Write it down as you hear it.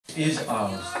is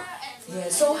ours. 耶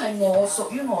穌係我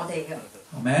屬於我哋嘅。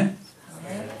Amen.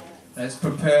 Let's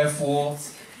prepare for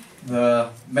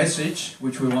the message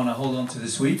which we want to hold on to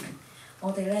this week.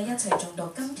 我哋咧一齊誦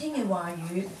讀今天嘅話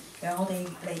語，讓我哋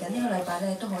嚟緊呢個禮拜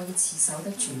咧都可以持守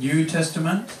得住。New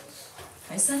Testament.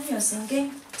 喺新約聖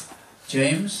經。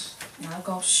James. 雅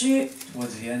各書。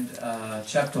Towards the end,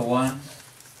 chapter 1,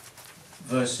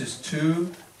 verses 2.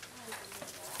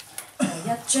 第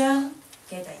1章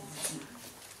嘅第2節。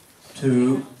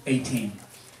To 18.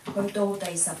 去到第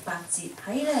18節，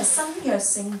喺咧新約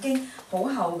聖經好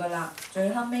厚㗎啦，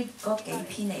最後尾嗰幾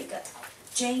篇嚟嘅。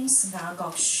James 雅各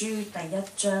書第1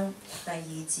章第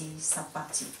2至18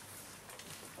節。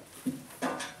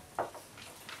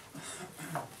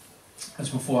As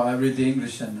before, I read the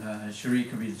English and Cherie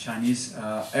can read the Chinese.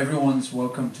 Everyone's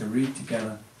welcome to read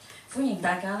together. 歡迎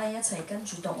大家咧一齊跟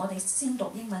住讀，我哋先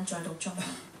讀英文，再讀中文。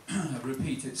I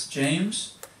repeat, it's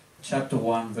James. Chapter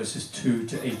 1, verses 2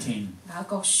 to 18. 雅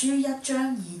各書1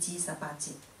章2至18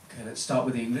節。Okay, let's start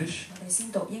with English. 我哋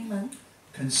先讀英文。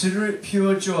Consider it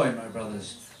pure joy, my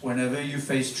brothers, whenever you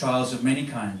face trials of many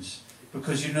kinds,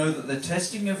 because you know that the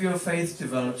testing of your faith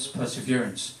develops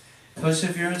perseverance.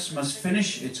 Perseverance must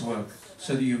finish its work,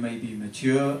 so that you may be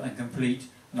mature and complete,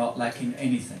 not lacking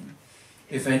anything.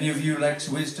 If any of you lacks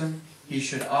wisdom, he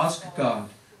should ask God,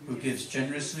 who gives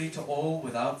generously to all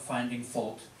without finding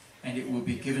fault, and it will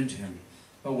be given to him.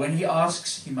 But when he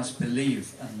asks, he must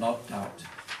believe and not doubt,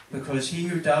 because he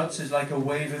who doubts is like a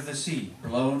wave of the sea,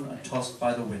 blown and tossed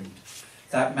by the wind.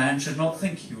 That man should not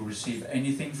think he will receive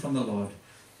anything from the Lord.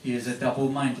 He is a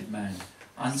double-minded man,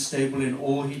 unstable in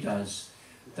all he does.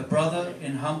 The brother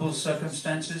in humble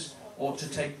circumstances ought to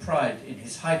take pride in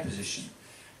his high position,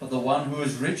 but the one who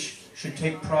is rich should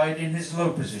take pride in his low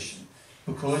position,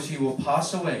 because he will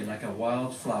pass away like a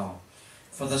wild flower.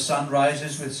 For the sun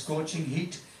rises with scorching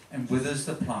heat and withers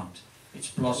the plant. Its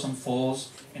blossom falls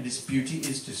and its beauty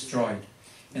is destroyed.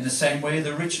 In the same way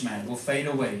the rich man will fade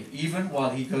away, even while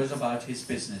he goes about his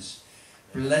business.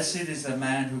 Blessed is the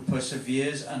man who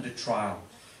perseveres under trial,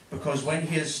 because when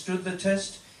he has stood the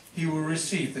test, he will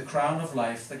receive the crown of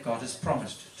life that God has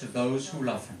promised to those who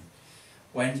love him.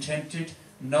 When tempted,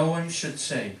 no one should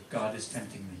say, God is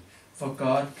tempting me, for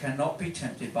God cannot be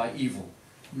tempted by evil,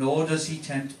 nor does he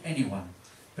tempt anyone.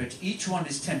 But each one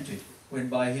is tempted when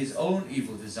by his own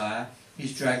evil desire he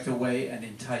is dragged away and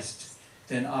enticed.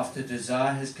 Then after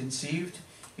desire has conceived,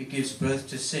 it gives birth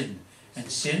to sin, and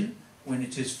sin, when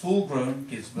it is full grown,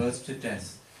 gives birth to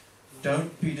death.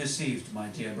 Don't be deceived, my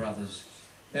dear brothers.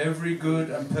 Every good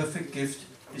and perfect gift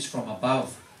is from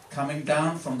above, coming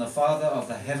down from the Father of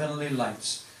the heavenly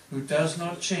lights, who does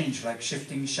not change like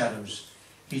shifting shadows.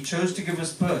 He chose to give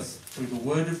us birth through the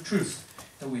word of truth,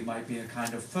 that we might be a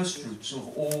kind of first fruits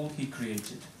of all he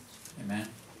created. Amen.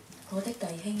 我的弟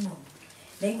兄們，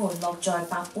你們落在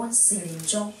百般試煉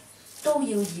中，都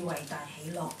要以為大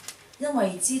喜樂，因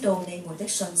為知道你們的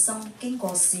信心經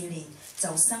過試煉，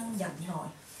就生忍耐。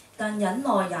但忍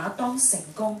耐也當成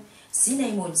功，使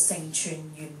你們成全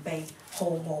完備，毫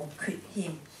無缺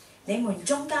欠。你們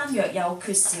中間若有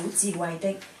缺少智慧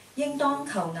的，應當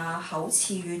求那口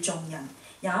賜予眾人，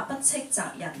也不斥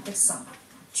責人的神。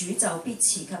主就必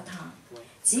賜給他，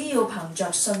只要憑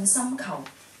着信心求，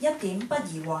一點不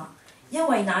疑惑，因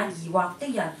為那疑惑的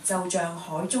人就像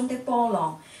海中的波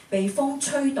浪，被風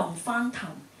吹動翻騰。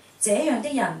這樣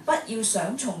的人不要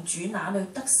想從主那裏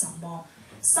得什麼，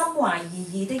心懷二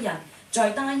意的人，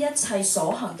在他一切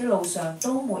所行的路上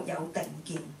都沒有定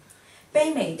見。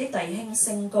卑微的弟兄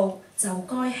升高，就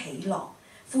該喜樂；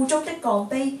富足的降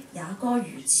卑，也該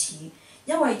如此，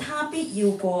因為他必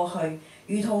要過去。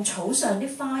如同草上的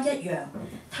花一樣，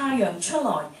太陽出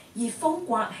來，熱風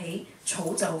刮起，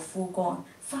草就枯乾，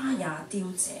花也凋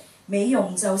謝，美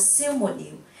容就消沒了。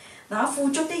那富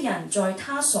足的人在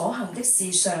他所行的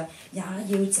事上，也要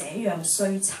這樣衰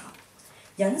殘。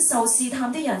忍受試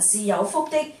探的人是有福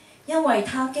的，因為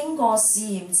他經過試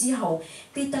驗之後，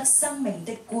必得生命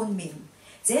的冠冕。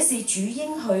這是主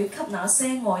應許給那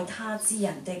些愛他之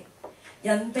人的。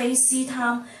人被試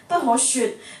探，不可說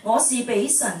我是被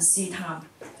神試探，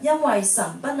因為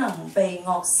神不能被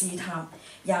惡試探，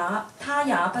他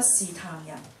也不試探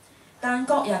人。但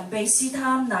各人被試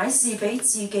探，乃是被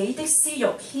自己的私欲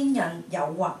牽引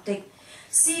誘惑的。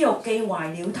私欲既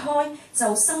懷了胎，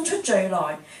就生出罪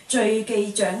來；罪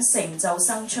既長成，就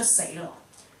生出死來。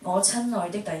我親愛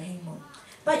的弟兄們，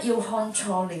不要看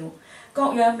錯了。各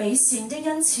樣美善的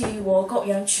恩賜和各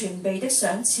樣全備的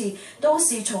賞賜，都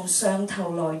是從上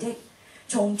頭來的，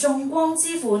從眾光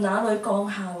之父那裏降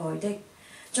下來的。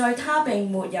在他並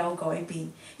沒有改變，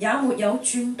也沒有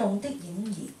轉動的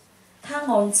影兒。他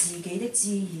按自己的旨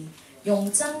意，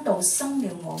用真道生了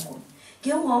我們，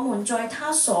叫我們在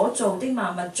他所造的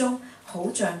萬物中，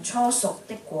好像初熟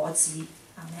的果子。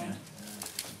阿們。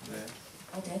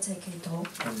我哋一齊祈禱。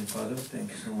Heavenly Father, thank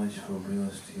you so much for bringing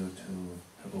us here to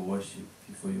have a worship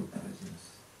before your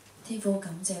presence. 天父，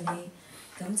感謝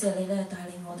你咧，帶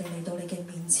領我哋嚟到你嘅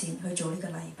面前去做呢個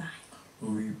禮拜。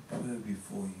We pray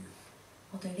before you.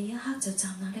 我哋呢一刻就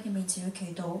站喺你嘅面前去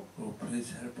祈禱。Lord, please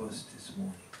help us this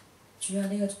morning. 主啊，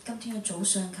今天嘅早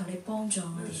上，求你幫助我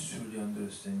Let 哋， us truly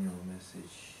understand your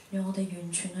message. 讓我哋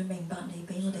完全去明白你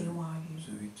俾我哋嘅話語。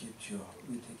 So we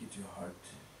take it to your heart.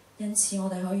 因此，我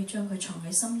哋可以將佢藏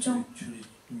喺心 So 中。 we truly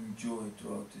enjoy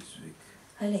throughout this week.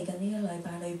 喺嚟緊呢個禮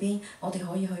拜裏邊，我哋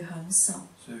可以去享受。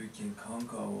 So we can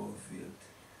conquer our field.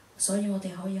 所以我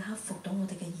哋可以克服到我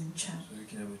哋嘅現場。 So we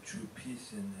can have a true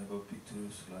peace and have a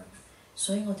victorious life.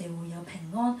 所以我哋會有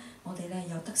平安，我哋咧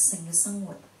有得勝嘅生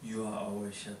活。 You are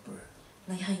our shepherd.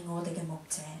 你係我哋嘅牧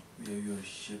者， We are your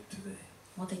sheep today.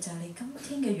 我哋就係你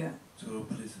今天嘅羊。 So Lord,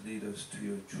 please lead us to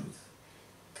your truth.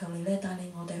 求你咧帶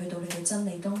領我哋去到你嘅真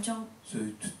理當中。 So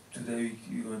today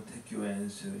we're going to take your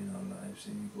answer in our lives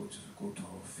and we go to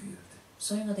our field.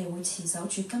 所以我哋會持守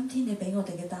住今天你俾我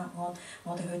哋嘅答案，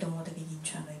我哋去到我哋嘅現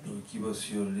場裏邊。 Lord, give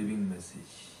us your living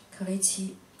message. 求你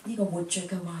賜呢個活着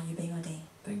嘅話語俾我哋。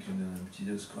 Thank you in the name of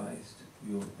Jesus Christ.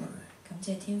 We all pray. 感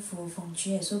謝天父，奉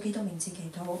主耶穌基督名字祈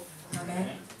禱，阿們。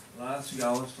 Last week I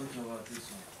was talking about this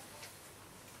one.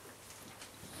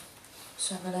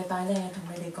 上個禮拜咧同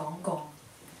你哋講過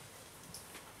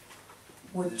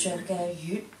活着嘅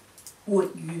魚，活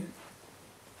魚。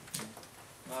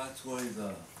 God's word is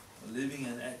living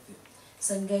and active,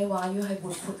 神嘅話語係活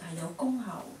潑，係有功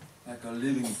效， like a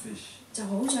living fish. 就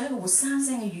好似一個活生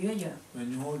生嘅魚一樣。 When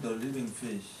you hold a living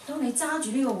fish, 當你揸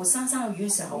住呢個活生生嘅魚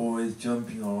嘅時候， always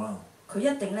jumping around. 佢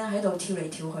一定咧喺度跳嚟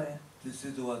跳去。 This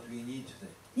is what we need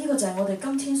today. 呢個就係我哋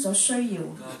今天所需要。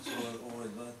 God's word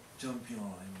always jumping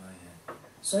around in my hand.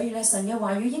 所以咧，神嘅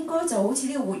話語應該就好似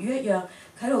呢個活魚一樣，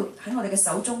喺我哋嘅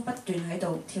手中不斷喺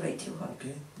度跳嚟跳去。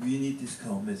 Okay? We need this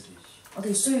kind of message. 我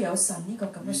哋需要有神呢個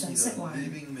咁 We 嘅信 need 息 a 話語，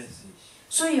 living message.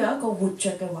 需要有一個活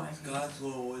着嘅話語， God's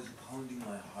word always pounding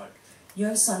my heart.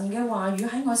 讓神嘅話語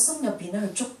喺我心入邊咧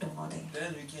去觸動我哋，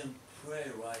 Then we can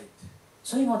pray right.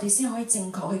 所以我哋先可以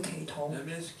正確去祈禱。 Let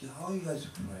me ask you, how you guys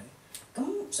pray? 咁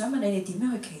想問你哋點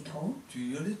樣去祈禱？ Do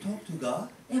you really talk to God?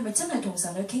 你係咪真係同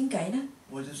神去傾偈呢？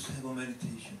 Or just have a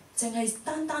meditation? 淨係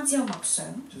單單只有默想，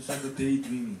 Just like a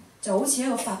daydreaming. 就好似一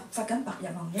個發緊白日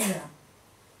夢一樣。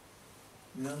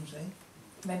 You know what I'm saying?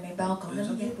 明唔明白我講 When 緊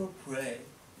some 嘅？ people pray,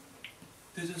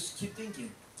 they just keep thinking.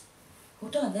 好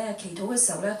多人咧祈禱嘅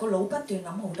時候咧，個腦不斷諗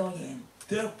好多嘢。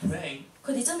 They're praying.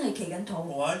 佢哋真係祈緊禱。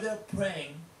 While they're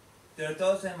praying, their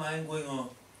thoughts and mind going on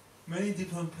many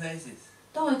different places.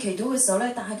 當佢祈禱嘅時候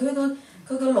咧，但係佢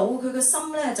個腦佢個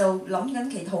心咧就諗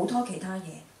緊好多其他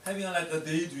嘢， Having like a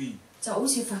daydream. 就好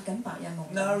似發緊白日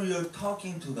夢。 Now you're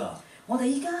talking to God. 我哋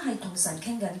依家係同神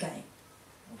傾緊偈。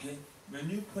 Okay? When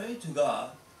you pray to God,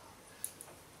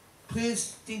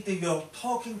 please think that you're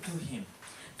talking to Him.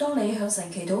 當你向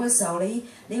神祈禱嘅時候，你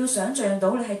要想像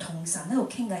到你係同神喺度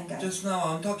傾緊偈， Just now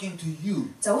I'm talking to you.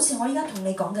 就好似我依家同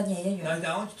你講緊嘢一 Now 樣。 I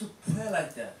want you to pray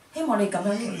like that. 希望你咁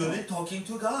樣祈 You're 禱， really talking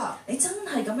to God. 你真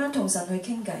係咁樣同神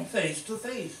去傾偈， Face to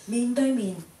face. 面對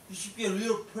面， It should be a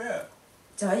real prayer.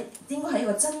 就係應該係一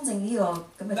個真正呢個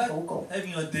咁嘅 Not 禱告，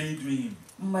 having a daydream.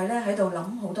 唔係咧喺度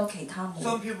諗好多其他夢。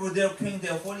 Some people they're praying,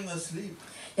 they're falling asleep.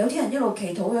 有啲人一路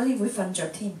祈禱，有啲會瞓着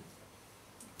添。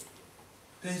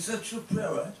 Then it's a true prayer,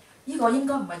 right? 呢個應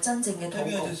該唔係真正嘅禱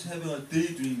Maybe 告 I'm，just having a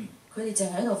daydreaming. 佢哋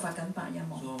淨係喺度發緊白日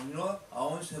夢。 So you know what? I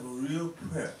want you to have a real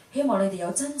prayer. 希望你哋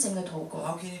有真正嘅禱告。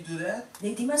 How can you do that?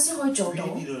 你點樣先可以做 We 到？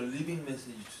 need a living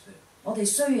message today. 我哋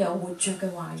需要有活着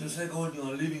嘅話語， Just like holding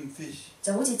a living fish.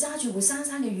 就好似揸住活生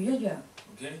生嘅魚一樣。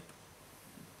 Okay?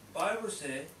 Bible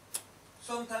says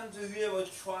sometimes we have a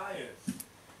trial.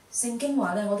 聖經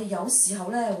話咧，我哋有時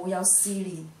候咧會有試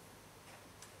煉。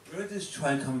 Where is this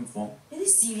trial coming from? 呢啲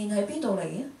試煉喺邊度嚟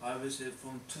嘅？ Bible says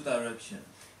from two directions.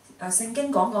 聖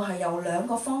經講過係由兩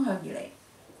個方向而嚟。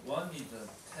 One is a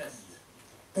test.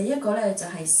 第一個咧就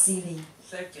係試煉，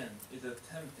 Second is a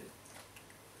tempted.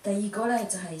 第二個咧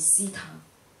就係試探。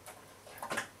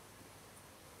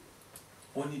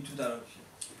 Only two directions.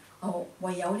 哦，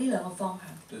唯有呢兩個方向。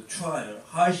 The trial,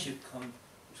 hardship come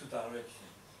two directions.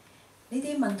 呢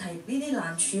啲問題、呢啲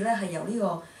難處咧係由呢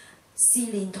個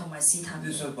試煉同埋試探。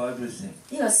 This is what Bible is saying.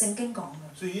 呢個聖經講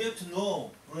嘅。 So you have to know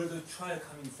where the trial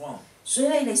coming from. 所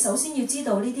以你首先要知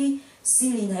道呢啲試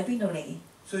煉喺邊度嚟，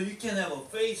 So you can have a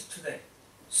faith today.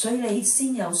 所以你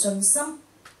先有信心。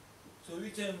 So we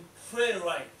can pray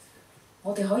right.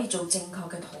 我哋可以做正確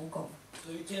嘅禱告。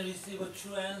So you can receive a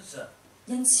true answer.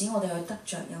 因此我哋去得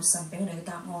着有神俾我哋嘅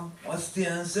答案。 What's the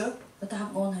answer? 個答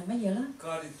案係乜嘢呢？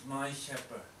 God is my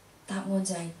shepherd. 答案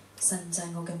就係神就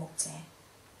係我嘅牧者。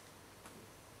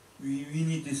We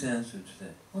need this answer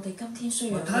today. 我哋今天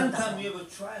需要有 But 呢個 time 答案 we。have a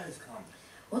trials come.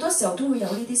 好多時候都會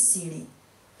有呢啲試煉。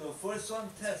 The first one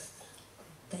test.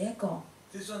 第一個，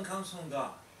 This one comes from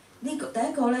God. 第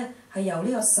一個咧係由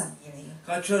呢個神而嚟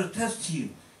嘅。 God try to test you.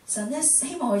 神咧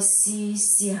希望去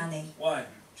試下你， Why?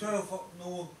 Try to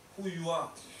know who you are.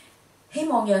 希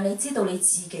望讓你知道你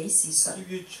自己是誰， Give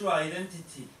you true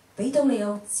identity. 俾到你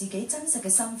有自己真實嘅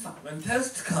身份。 When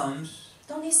test comes,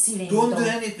 當啲試煉 don't 嚟 do 到，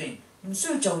 anything. 唔需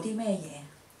要做啲咩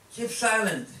嘢， Keep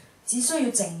silent. 只需要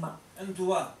靜默， And do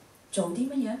what? 做啲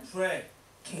乜嘢？ Pray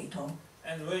祈禱、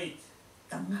 and wait.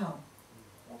 等候，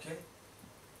 Okay?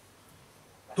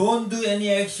 Don't do any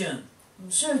action. 唔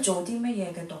需要做啲乜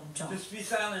嘢嘅動作， Just be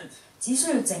silent. 只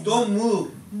需要靜默， Don't move.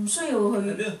 唔需要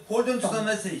And 去 then hold on to the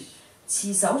message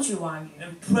持守住話語、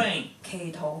 and praying.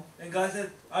 祈禱。 And God said,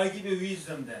 I'll give you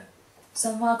wisdom then.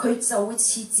 神話佢就會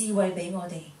賜智慧俾我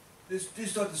哋， This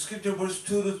is what the scripture verse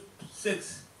 2 to 6.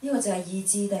 呢個就係2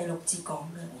至第6節講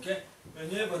嘅。 Okay? When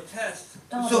you have a test,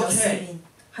 當我 it's 哋有試 okay. 煉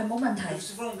係冇問 If 題，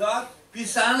 it's from God, be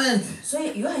silent. 所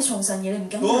以如果係從神而嚟，唔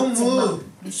緊要 Don't 靜默 move.，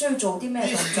唔需要做啲咩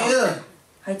Be 動作， still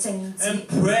係靜止 and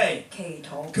pray. 祈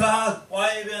禱。 God,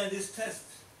 why even this test?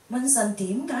 問神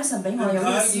點解神俾 And 我有呢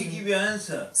個 God 試 will 煉， give you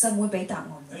answer 神會俾答案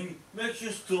你， and make you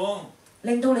strong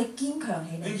令到你堅強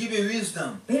起 and 嚟， give you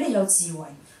wisdom. 俾你有智慧。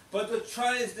 But the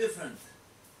trial is different.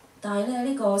 但係咧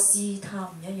呢個試探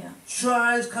唔一樣，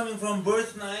 Trials coming from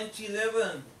verse 9 to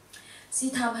 11.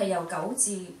 試探係由9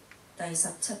至第17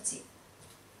節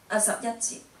，11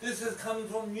節。 This is coming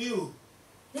from you,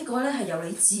 呢個咧係由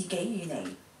你自己而嚟，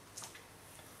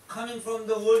 coming from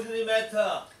the worldly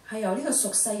matter. 係由呢個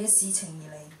俗世嘅事情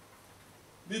而嚟。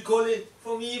 We call it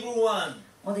from evil one.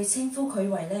 我哋稱呼佢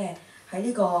為咧喺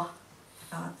呢個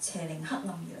邪靈黑暗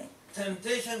而嚟。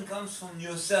 Temptation comes from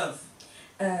yourself.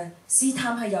 試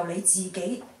探係由你自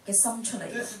己嘅心出嚟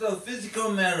嘅， This is a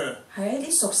physical matter. 係一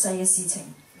啲俗世嘅事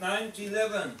情。 9 to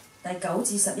 11. 第9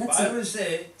至11 Bible 節，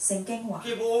 say, 聖經話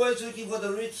keep always looking for the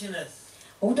richness.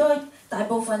 好多大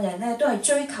部分人咧都係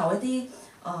追求一啲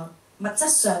物質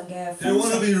上嘅 They 豐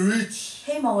want to 盛， be rich.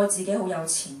 希望佢自己好有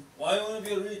錢。 Why want to be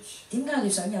rich? 點解佢哋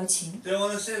想有錢？ They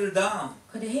want to settle down.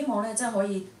 佢哋希望咧真係可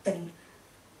以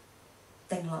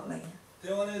定落嚟。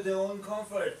 They want their own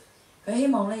comfort. 佢希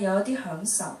望咧有一啲享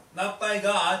受， Not by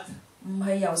God, 唔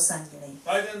係由神而嚟，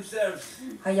 by themselves.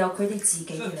 係由佢哋自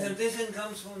己 So 而嚟。 temptation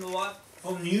comes from the what?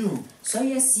 From you. 所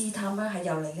以試探咧係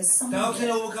由你嘅心 How 而 can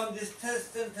I 嚟。 overcome this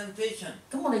test and temptation?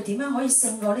 咁我哋點樣可以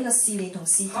勝過呢個試煉同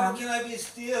試 How 探？ can I be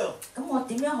still? 咁我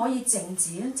點樣可以靜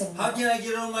止咧？靜 How 落？ can I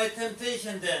get over my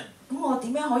temptation then? 咁我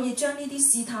點樣可以將呢啲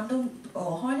試探都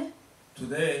挪開呢？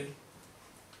 Today,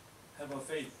 have a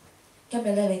faith, 今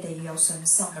日咧，你哋要有信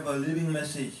心， have a living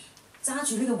message, 揸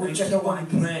住呢個活 and 着 keep 嘅話 on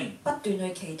語， praying. 不斷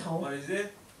去祈禱， What is it?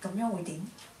 咁樣會點？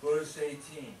 Verse 18.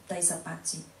 第18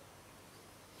節，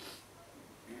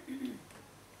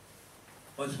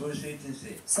 What's verse 18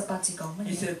 say? 18節講乜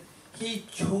He 嘢？ said, He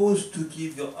chose to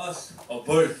give us a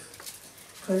birth.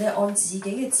 佢咧按自己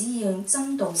嘅旨意用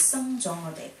真道生咗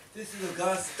我哋， This is what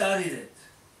God started it.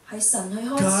 係神去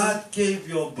開始， God gave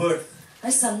you a birth.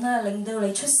 係神啊令到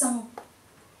你出生，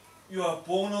 You are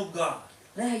born of God.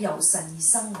 你係由神而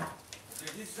生嘅。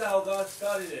 Okay, this is how God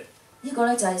started it. 呢個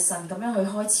咧就係神咁樣去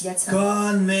開始一切。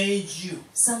 God made you.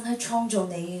 神係創造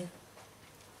你嘅，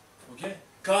 Okay?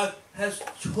 God has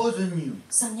chosen you.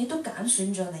 神亦都揀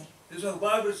選咗你。 This is what the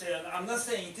Bible says. And I'm not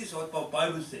saying this is what the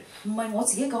Bible says. 唔係我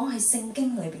自己講，係聖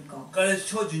經裏邊講， God has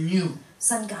chosen you.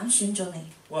 神揀選咗你。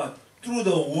 What? Through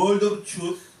the word of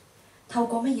truth. 透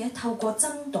過乜嘢？透過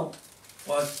真道，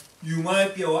 What? You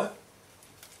might be a what?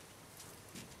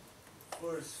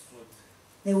 First fruit.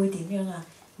 你會點樣啊？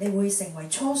你會成為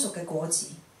初熟嘅果子。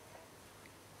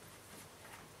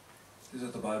 This is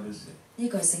what the Bible says. 呢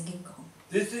個係聖經講，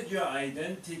 This is your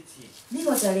identity. 呢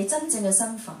個就係你真正嘅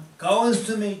身份。 God wants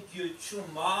to make you a true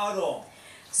model.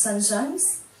 神想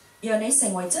讓你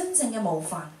成為真正嘅模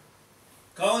範。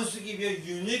 God wants to give you a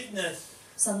uniqueness.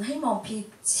 神希望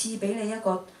賜俾你一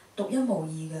個獨一無二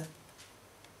嘅。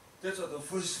 That's what the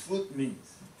first fruit means.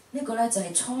 呢個咧就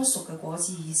係初熟嘅果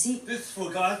子意思。 This is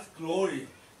for God's glory.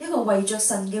 呢個為着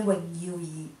神嘅榮耀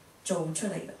而做出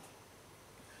嚟嘅。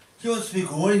 He wants to be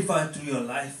glorified through your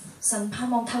life. 神盼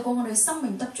望透過我哋嘅生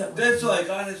命得着榮 That's 耀， why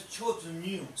God has chosen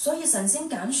you. 所以神先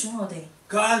揀選我哋。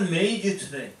 God made you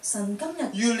today. 神今日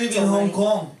You live 做 in 你 Hong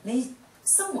Kong. 你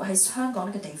生活喺香港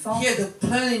呢個地方， He has a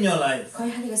plan in your life. 佢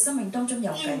喺你嘅生命當中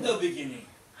有 In 計，the beginning.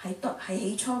 喺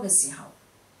起初嘅時候，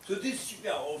 So this should be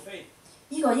our faith.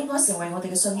 呢個應該成為我哋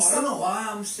嘅信 I 心。 don't know why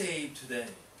I'm saved today.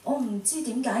 我唔知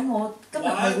點解我今日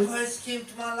Why 係會 Christ came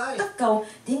to my life? 得救，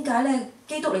點解咧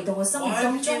基督嚟到我生命 Why I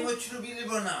當 became 中， a true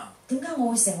believer now? 點解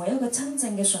我會成為一個真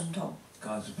正嘅信徒？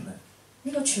 God's plan.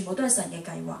 呢個全部都係神嘅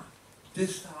計劃。 This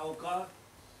is how God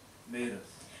made us.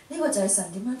 呢個就係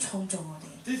神點樣創造我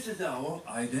哋。 This is our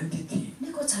identity.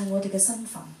 呢個就係我哋嘅身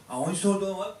份。 I want you to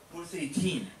know what? Verse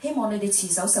 18. 希望你哋持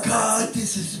守18 God, 節。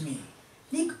 this is me.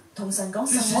 呢同神講，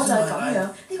 This is 神我就係 my 咁 life. 樣，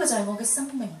呢個就係我嘅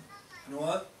生命。 You know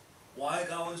what? Why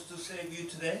God wants to save you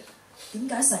today? 點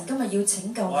解神今日要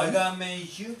拯救 Why 你？ God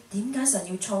made you? 點解神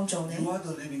要創造 You 你？ are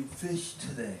the living fish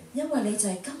today. 因為你就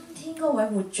係今天嗰位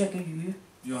活着嘅魚，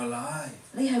 You are alive.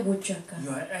 你係活着㗎，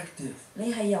 You are active.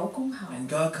 你係有功效。 And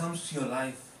God comes to your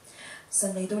life.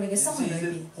 神嚟到你嘅 He 生命裏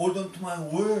says, 邊， hold on to my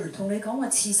word. 同你講話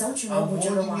持守住我 I'm 活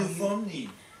着嘅話 holding you 語， firmly.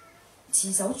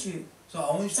 持守住。 So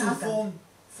I want you to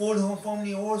hold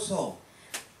firmly also.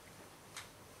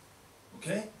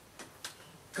 Okay?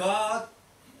 God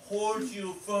holds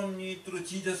you firmly through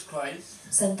Jesus Christ.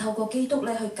 神透過基督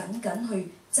咧去緊緊去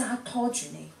揸拖住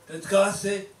你， That God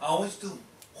said, I want you to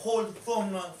hold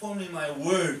firmly my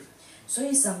word. 所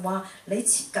以神話你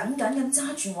緊緊咁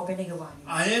揸住我俾你嘅話語，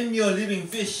 I am your living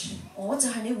fish. 我就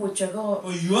係你活着嗰個，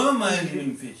 Or you are my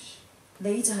living fish.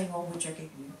 你就係我活着嘅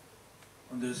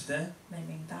魚， Understand? 明唔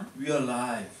明白？ We are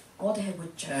alive, 我哋係活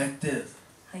着， active.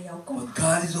 係有功 But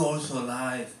效。 God is also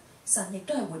alive. 神亦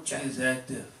都係活 He 着， is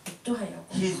active. 亦都係有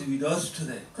功 He 效。 is with us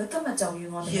today. 佢今日就與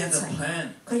我哋 He 一 has a 齊， plan.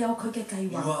 佢有佢嘅計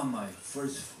You 劃。 are my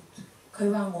first fruit.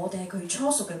 佢話我哋係佢初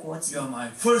熟嘅果 You 子。 are my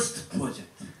first project.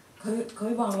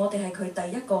 佢話我哋係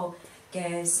佢第一個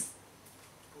嘅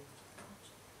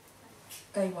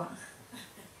計劃。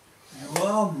 You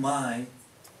are my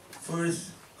first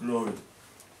glory.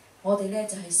 我哋咧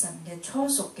就係神嘅初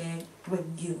熟嘅榮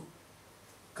耀。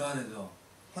 God is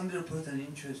 100%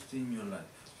 interested in your life.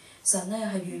 神咧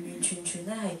係完完全全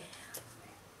咧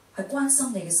係關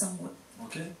心你嘅生活。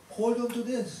 Okay? Hold on to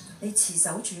this. 你持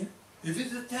守住。 If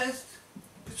it's a test,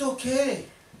 it's okay.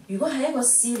 如果係一個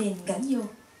試煉唔緊要，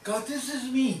 God, this is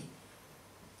me.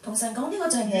 同神講呢個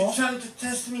就係 You're 我。 trying to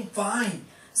test me, fine.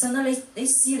 神啊，你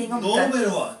試煉我唔 No matter 緊要，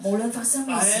 what, 無論發生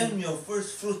咩 I 事， am your first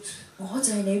fruit. 我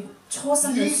就係你初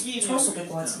生嘅初熟嘅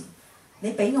果子。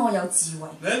你俾我有智慧，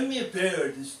 Let me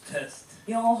bear this test.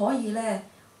 讓我可以咧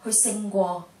去勝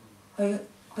過，去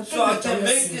經 So I 歷咗 can 呢個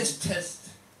make 試 this 煉。 test.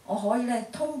 我可以咧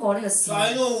通過呢個 So 試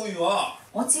I 煉， know who you are.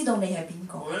 我知道你係邊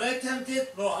個。 When I tempted,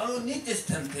 Lord, I don't need this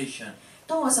temptation.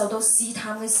 當我受到試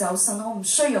探嘅時候，神我唔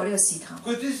需要呢個試探，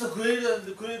 Because this is greater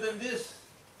than this.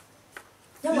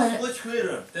 因 This 為 is much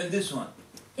greater than this one.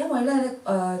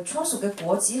 咧初熟嘅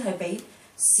果子係比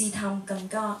試探更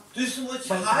加 This is much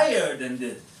Wait. higher than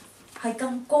this. 係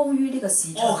更高於呢個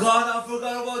試 Oh 探。 God, I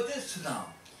forgot about this now.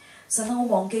 神啊，我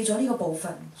忘記咗呢個部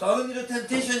分， So I don't need a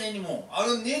temptation anymore. I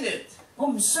don't need it. 我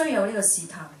唔需要呢個試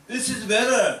探。 This is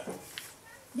better.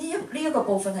 呢一個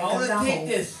部分係 I 更加 want 好 to take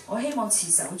this.。我希望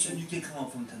持守住， And you can come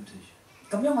out from temptation.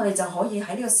 咁樣我哋就可以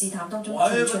喺呢個試探當中 Why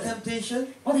跳 have 出 a 嚟。 temptation?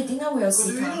 我哋點解會有 Because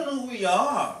試 we 探？ don't know who we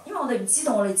are. 因為我哋唔知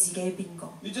道我哋自己係邊個，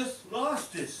 We just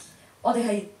lost this. 我哋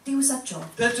係丟失咗，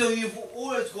 That's why we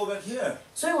always go back here.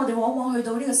 所以我哋往往去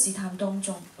到呢個試探當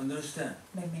中， Understand?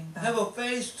 明唔明白？ Have a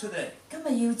faith today. 今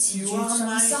日要持 You 住 are 信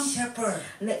my 心，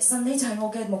 shepherd. 神你就係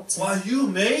我嘅牧者， Why you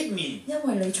made me 因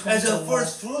為你創 as 造 a 我，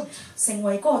 first fruit. 成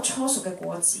為嗰個初熟嘅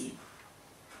果子，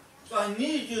 So I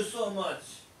need you so much.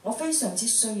 我非常之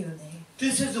需要你，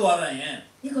 This is what I am.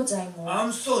 呢個就係我，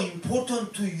 I'm so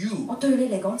important to you. 我對你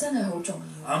嚟講真係好重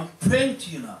要。 I'm praying to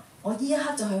you now. 我呢一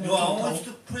刻就向你 You, I 祈 want 禱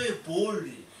you，to pray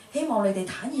boldly. 希望你哋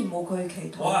坦然無懼去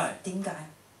祈禱。 Why？點解？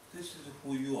 This is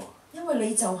who you are. 因為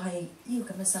你就係呢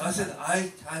個咁嘅身 I 份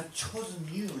said, I've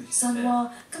chosen you. 神 instead.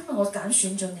 話：今日我揀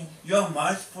選咗你， You are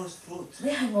my first fruit. 你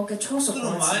係我嘅初熟 Through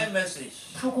果 my 子。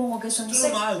 message, 透過我嘅信息，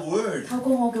 through my word, 透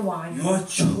過我嘅話 you 語， are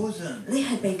chosen 你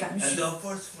係被揀 as 選， the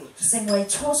first fruit. 成為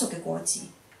初熟嘅果子。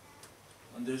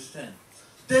 Understand?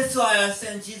 That's why I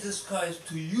sent Jesus Christ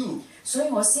to you. 所以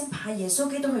我先派耶穌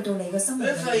基督去到你嘅生命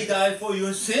That's why 裏 He 面， died for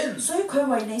your sins. 所以佢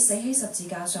為你死喺十字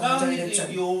架上，為 Now 咗 He 你嘅 is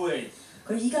罪。 always.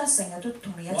 佢依家成日都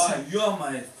同你一齊， Why? You are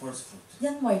my first fruit.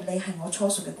 因為你係我初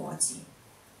熟嘅果子。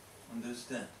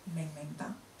 Understand? 明唔明白？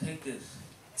 Take this.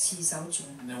 持守住。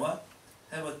 And then what?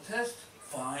 Have a test?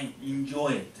 Fine.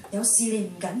 Enjoy it. 有試煉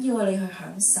唔緊要啊，你去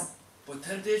享受。 But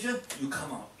temptation, you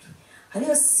come out. 喺呢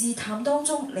個試探當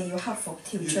中，你要克服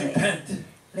跳 You 出嚟， repent.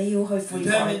 你要去悔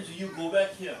That 改。 means you go back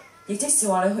here. 亦即是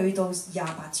話你去到28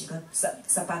節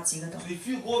18節嗰度 So，if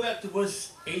you go back to verse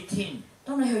 18,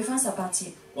 當你去翻18節，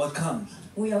 what comes?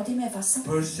 會有啲咩發生？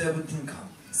 Verse 17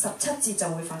 comes. 17節就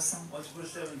會發生。 What's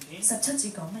verse 17? 17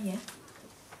節講乜嘢？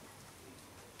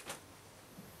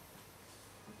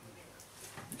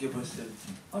 Okay, verse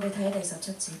 17. 我哋睇下第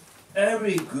17節。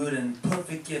 Every good and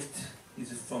perfect gift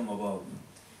is from above,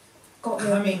 各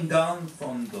樣 coming down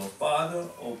from the Father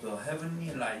of the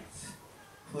heavenly lights,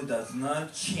 who does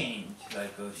not change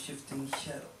like a shifting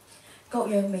shadow. 各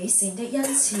樣美善的恩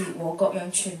賜和各樣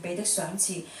全備的賞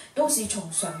賜，都是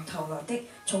從上頭來的，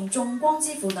從眾光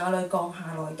之父那裏降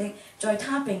下來的，在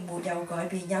他並沒有改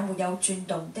變，也沒有轉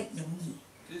動的影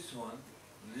兒。This one,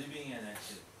 living and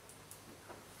active.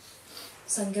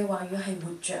 神嘅話語係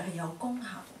活着，係有功效。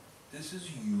 This is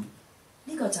you,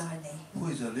 呢個就係你，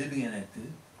 who is a living and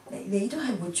active. 你都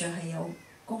係活着，係有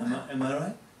功效， Am I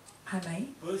right? 係咪？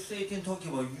 Verse 18 talking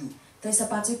about you. 第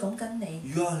18節講緊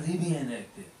你， You are living and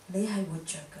active. 你係活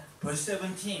着㗎。 Verse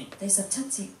 17. 第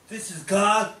17節， This is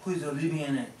God who is a living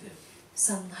and active.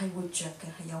 神係活着嘅，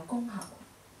係有功效。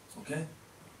 Okay?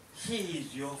 He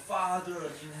is your Father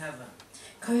in heaven.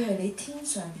 佢係你天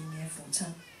上邊嘅父親，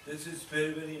 This is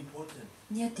very, very important.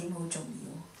 呢一點好重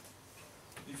要。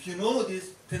 If you know this,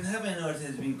 then heaven and earth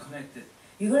has been connected.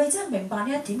 如果你真係明白呢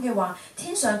一點嘅話，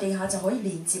天上地下就可以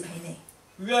連接起嚟。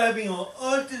 We are having an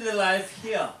earthly life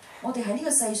here, 我哋喺呢個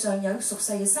世上有屬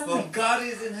世嘅生 but 命， God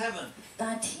is in heaven,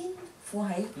 但係天父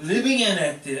喺 living and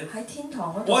active, 喺天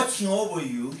堂嗰度， watching over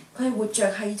you. 佢係活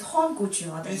着，係看顧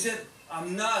住我 He 哋。 said,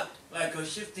 I'm not like a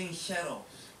shifting shadow.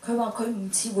 佢話佢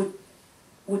唔似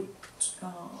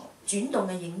轉動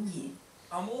嘅影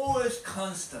兒， I'm always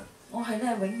constant 我係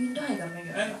咧永遠都係咁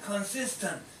樣樣 and 㗎，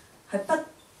 consistent. 係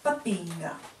不變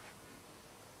㗎，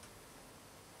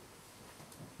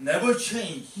 Never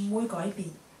change. 唔會改變。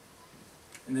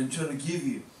 And then try to give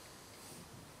you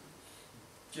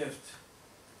gift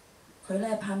佢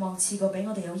咧盼望賜過俾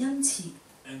我哋有恩賜，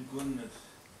 and goodness.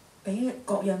 俾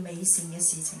各樣美善嘅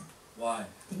事情。 Why?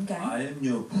 點解？ I am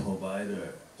your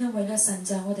provider. 因為咧神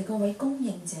就係我哋嗰位供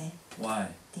應者。 Why?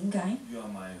 點解？ You are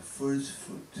my first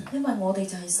fruit. 因為我哋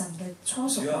就係神嘅初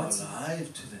熟 You 果 are 子。 alive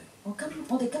today.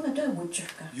 我哋今日都係活着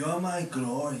㗎。 You are my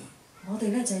glory. 我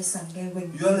哋咧就係神嘅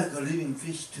榮 You are 耀。 like a living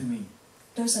fish to me.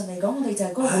 對神嚟講，我哋就係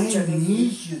嗰個活 I 着嘅魚。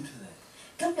 need you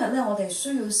today. 今日咧，我哋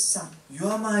需要神， You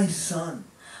are my son.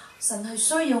 神係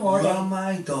需要 You 我 are 哋，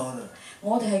 my daughter.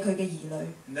 我哋係佢嘅兒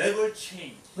女， Never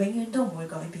change. 永遠都唔會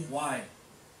改變。 Why?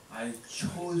 I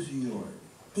chose you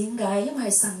already. 點解？因為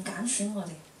係神揀選我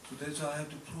哋， So that's why I have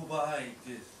to provide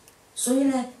this. 所以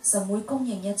咧神會供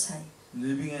應一切，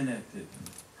 Living and active.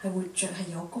 係活着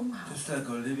係有功效， Just like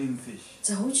a living fish.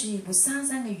 就好似活生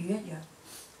生嘅魚一樣。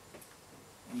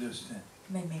 Understand?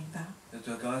 明唔明白？ That's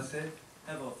what God said.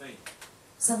 Have a faith.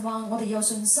 神話我哋有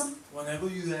信心， Whenever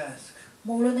you ask,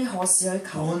 無論你何時去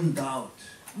求， don't doubt.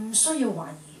 唔需要懷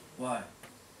疑， Why?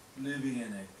 Living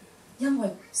and active. 因為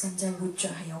神就係活着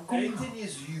係有功效。 18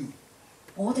 is you.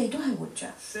 我哋都係活着。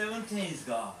 17 is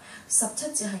God.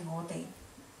 17節係我哋，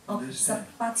 Understand.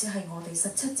 18節係我哋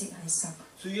，17節係神。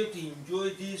 So you have to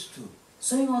enjoy these two.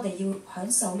 所以我哋要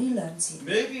享受呢兩節。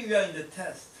 Maybe we are in the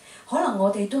test. 可能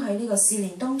我哋都喺呢個試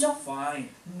煉當中， Fine.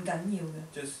 唔緊要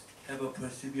嘅， Just have a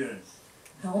perseverance.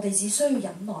 係我哋只需要忍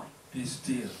耐， Be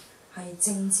still. 係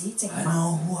靜止靜 I 默，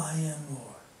 know who I am,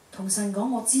 Lord. 同神講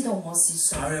我知道我是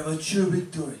誰， I have a true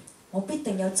victory. 我必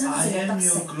定有真正 I 嘅得 am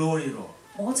your 勝， glory, Lord.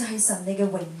 我就係神你嘅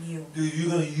榮耀， You're going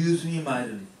to use me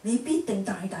mightily. 你必定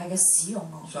大大嘅使用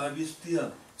我， So I be still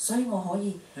所以我可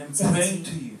以 and 靜 praying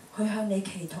止 to you. 去向你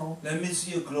祈禱， Let me see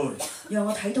your glory. 讓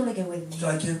我睇到你嘅榮 So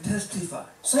耀， I can testify.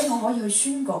 所以我可以去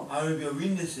宣告， I will be a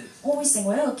witness. 我會成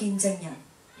為一個見證人。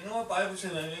 You know what Bible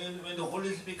says when the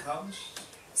Holy Spirit comes?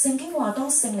 聖經話當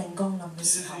聖靈降臨嘅 It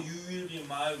時 says 候， you will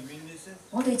be my witnesses.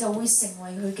 我哋就會成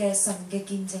為佢嘅神嘅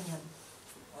見證人。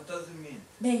 What does it mean?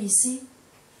 咩意思？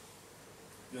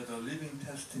 You're the living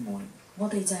testimony. 我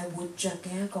哋就係活着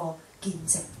嘅一個見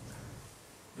證，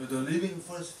 You're the living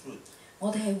first fruit.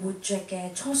 我哋係活着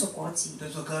嘅初熟果子。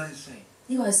 That's what God is saying.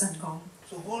 呢個係神講。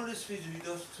 So Holy Spirit is with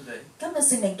us today 今日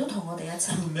聖靈都同我哋一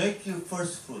齊， to make you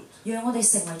first fruit. 讓我哋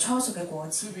成為初熟嘅果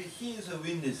子， To be His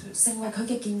witnesses. 成為佢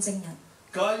嘅見證人。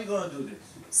 God is going to do this.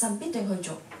 神必定去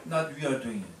做， Not we are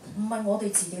doing it. 唔係我哋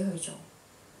自己去做。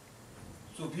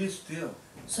 So be still.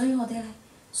 所以我哋咧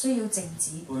需要靜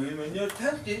止。 When you're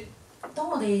tempted, 當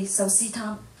我哋受試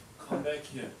探， come back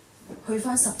here. 去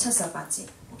翻17、18節，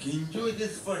 Okay, enjoy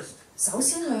this first. 首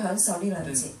先去享受呢兩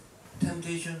節，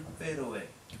 Temptation fade away.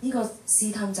 呢個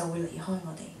試探就會離開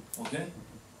我哋。 Okay?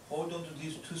 Hold on to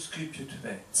these two scriptures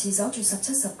today. 持守住17、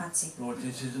18節， Lord,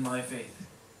 this is my faith.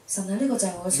 神啊，呢個就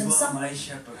係我嘅 You 信心。 are my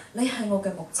shepherd. 你係我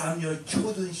嘅牧者， I'm your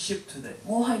chosen sheep today.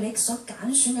 我係你所揀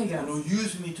選嘅羊。 Lord,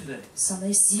 use me today. 神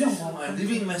你使 This 用 is 我 my 今天，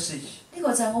 living message. 呢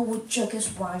個就係我活着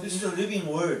嘅話 This 語， is a living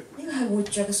word. 呢個係活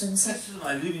着嘅信息， This is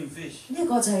my living fish. 呢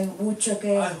個就係活着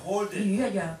嘅 I hold 魚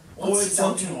it. 一樣，我 Always 持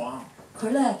守住 jumping around. 佢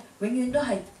咧，永遠都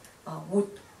係活。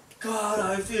 God,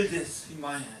 I feel this in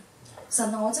my hand. 神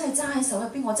啊，我真係揸喺手入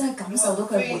邊，我真係感受到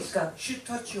佢係活 Faith 㗎。 should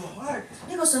touch your heart.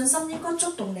 呢個信心應該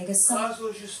觸動你嘅心，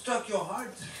 Also should struck your heart.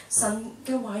 神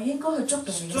嘅話語應該去觸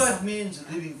動你嘅 Struck 心。 means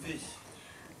living fish.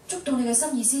 觸動你嘅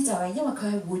心意思就係因為佢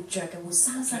係活着嘅，活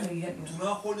生生嘅魚一樣。 Do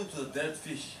not hold it to the dead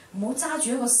fish. 唔好揸住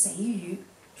一個死魚，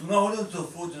 Do not hold it to the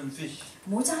frozen fish.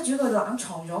 唔好揸住一個冷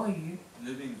藏咗嘅魚，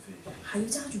 Living fish. 係要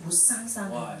揸住活生生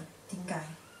嘅魚 Why？。點解？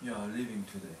 You are living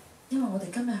today. 因為我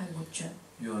哋今日係活着，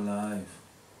 Your life.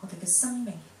 我哋嘅生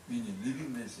命， Meaning living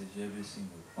message every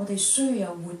single day. 我哋需要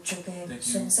有活着嘅 That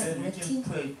信息 you 每一 can 天，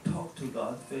 pray, talk to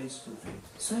God face to face.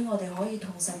 所以我哋可以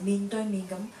同神面對面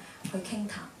咁去傾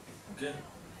談， Okay?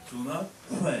 Do not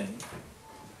pray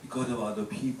because of other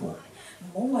people.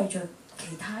 唔好為着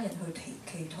其他人去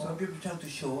祈禱。 Some people try to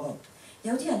show up.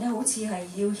 有啲人咧好似係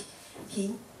要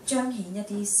彰顯一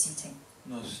啲事情，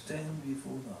 No, stand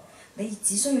before God. 你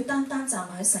只需要單單站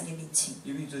喺神嘅面前，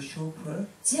 You need to show prayer.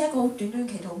 只係一個好短短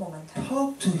祈禱冇問題，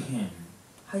 Talk to Him.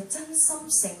 係真心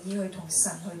誠意去同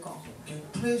神去講， Okay?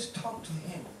 Please talk to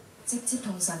Him. 直接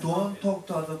同神講， Don't talk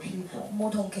to other people. 冇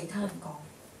同其他人講，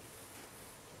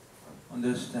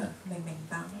 Understand? 明唔明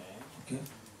白？ Okay?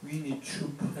 We need true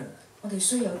prayer. 我哋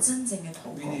需要有真正嘅禱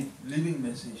We 告， need living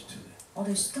message today. 我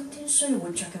哋今天需要活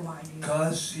着嘅話語。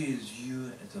 God sees you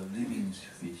as a living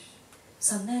fish.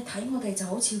 神咧睇我哋就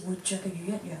好似活着嘅魚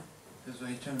一樣， That's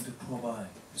why He's trying to provide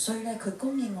所以咧佢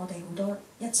供應我哋好多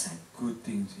一切， good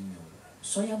things in your life.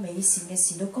 所有美善嘅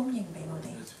事都供應俾我哋。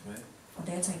 Let's pray. 我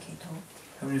哋一齊祈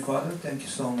禱。 Heavenly Father, thank you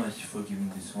so much for giving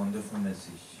this wonderful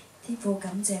message. 天父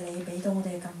感謝你俾到我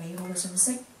哋咁美好嘅信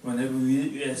息。 Whenever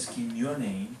we ask in your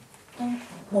name, 當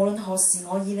無論何時，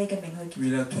我以你嘅名去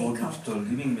we like to 祈 hold 求。 the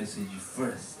living message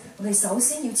first. 我哋首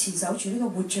先要持守住呢個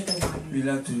活着嘅話 We 語。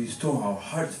 like to restore our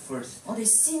heart first. 我哋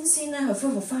先咧去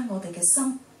恢復翻我哋嘅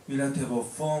心。 We like to have a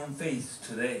firm faith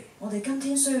today. 我哋今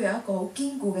天需要有一個好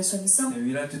堅固嘅信心。 And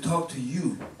we like to talk to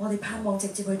you. 我哋盼望直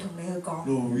接去同你去講。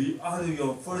 Lord, we are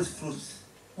your first fruits.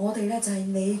 我哋咧就係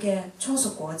你嘅初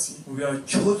熟果子。 We are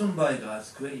chosen by God's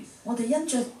grace. 我哋因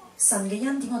着神嘅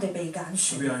恩典，我哋被揀 We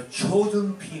選。 are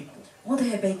chosen people. 我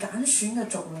哋係被揀選嘅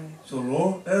族類。 So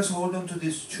Lord, let us hold on to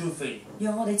this true faith.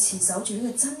 讓我哋持守住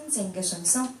呢個真正嘅信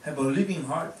心， Have a living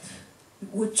heart.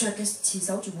 活着嘅持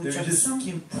守住活 That 着 we 嘅 just 心，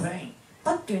 keep praying 不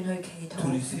斷去祈 to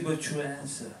禱， receive a true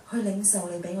answer. 去領受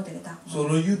你俾我哋嘅答案。 So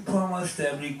Lord, you promised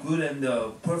every good and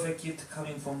perfect gift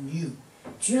coming from you.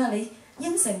 主啊，你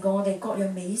應承過我哋各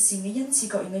樣美善嘅恩賜，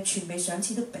各樣嘅全備賞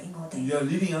賜都俾我哋。 You are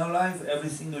living our life every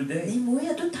single 你 day. 每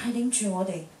日都帶領住我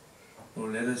哋，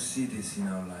 Lord, let us see this in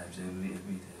our lives every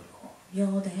day.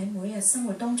 讓我哋喺每一日生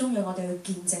活當中，讓我哋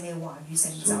去見證你嘅話語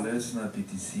成 So 就， let us not be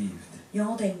deceived.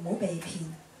 讓我哋唔好被騙。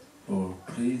 Lord,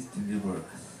 please deliver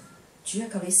us. 主啊，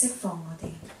求你釋放我哋，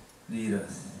 Lead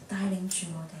us. 帶領住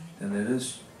我哋， And let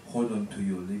us hold on to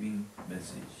your living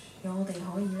message. 讓我哋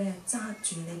可以咧揸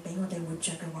住你俾我哋活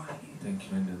着嘅話語。 Thank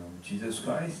you in the name of Jesus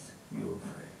Christ. We will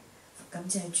pray. 感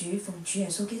謝主，奉主耶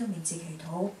穌基督名字祈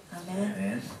禱，阿門。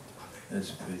 Amen.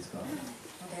 Let's praise God.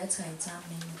 我哋一齊讚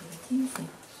美我哋嘅天父。